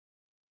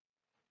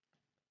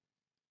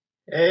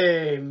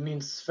Hej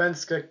min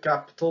svenska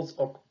Capitals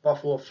och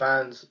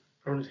Buffalo-fans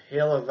runt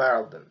hela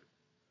världen.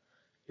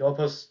 Jag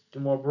hoppas du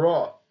mår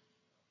bra.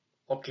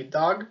 Och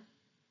idag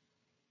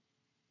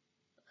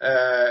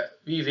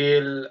vi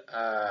vill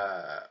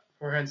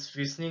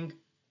förhandsvisning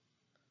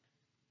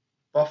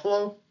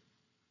Buffalo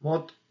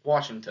mot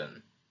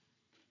Washington.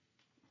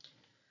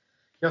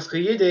 Jag ska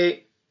ge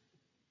dig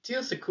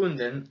 10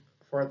 sekunder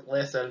för att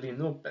läsa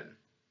lineupen.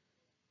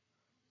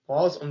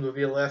 Paus om du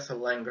vill läsa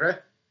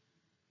längre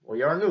och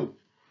gör nu.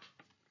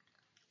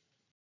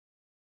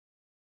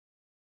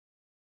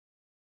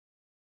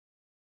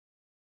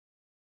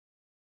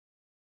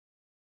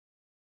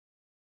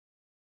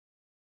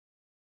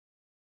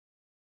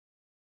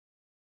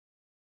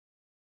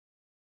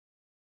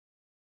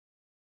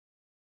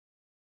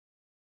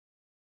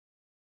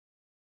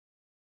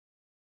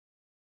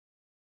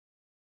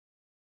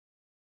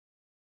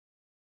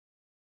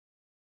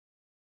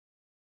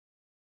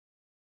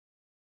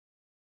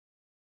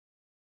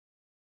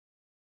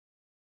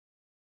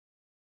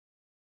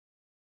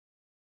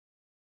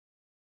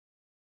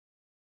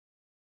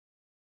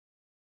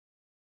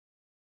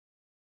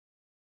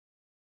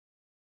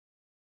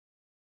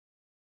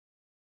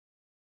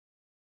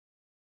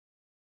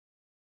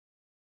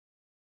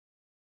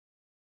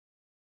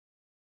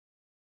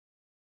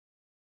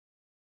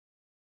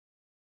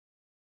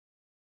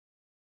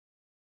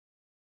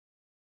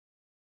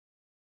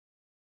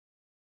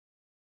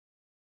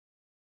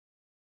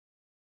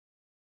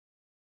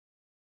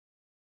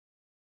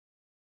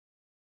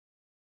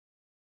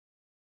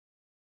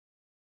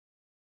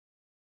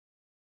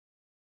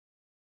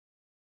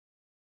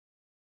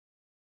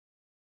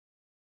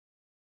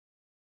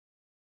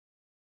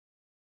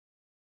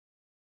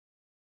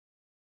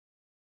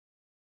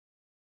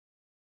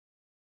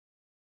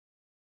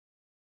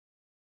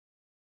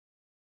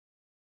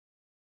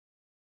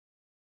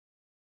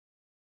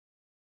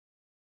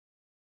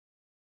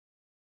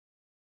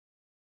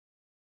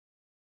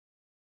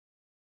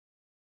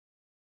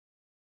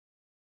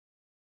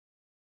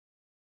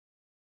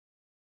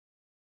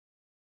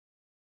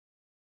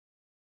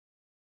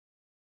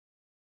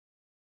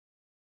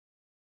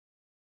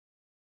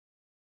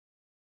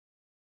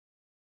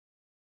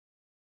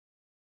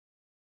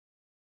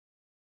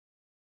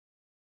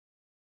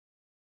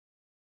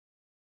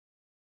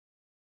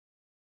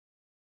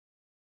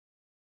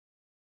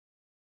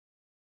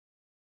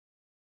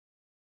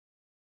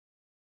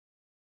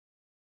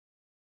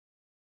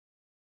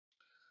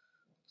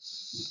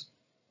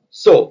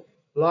 Så,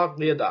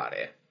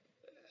 lagledare.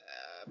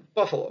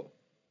 Buffalo.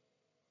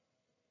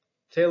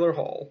 Taylor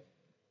Hall.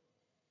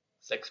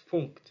 6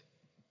 punkt.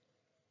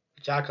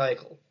 Jack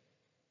Eichel.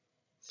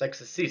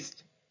 6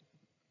 assist.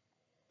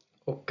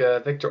 Och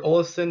Victor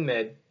Olofsson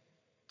med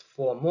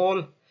 2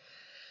 mål.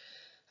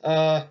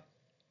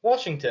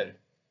 Washington.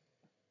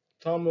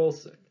 Tom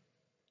Wilson.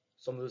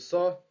 Som du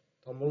sa,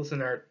 Tom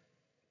Wilson är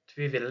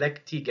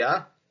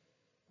tvivelaktiga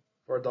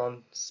för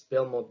de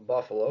spel mot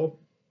Buffalo.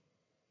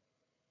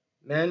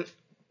 Men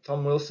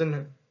Tom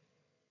Wilson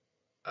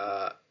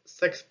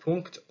 6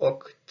 punkt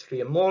och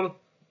 3 mål.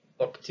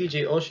 Och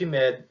TJ Oshie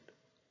med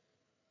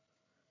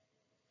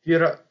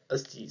 4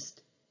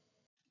 assist.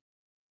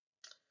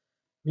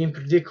 Min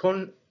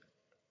prediction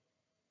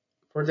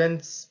för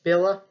den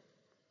spela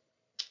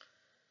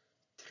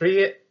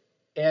 3-1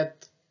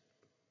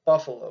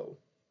 Buffalo.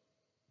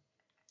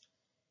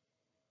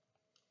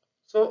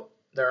 Så,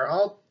 det är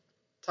allt.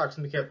 Tack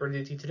så mycket för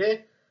din tid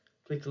idag.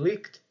 Klicka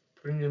likt,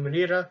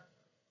 prenumerera.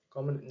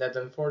 Kom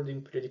nedan för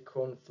din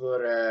prediction för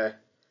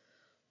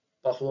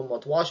Buffalo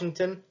mot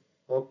Washington.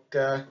 Och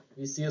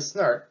vi ses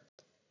snart.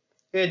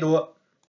 Hej då!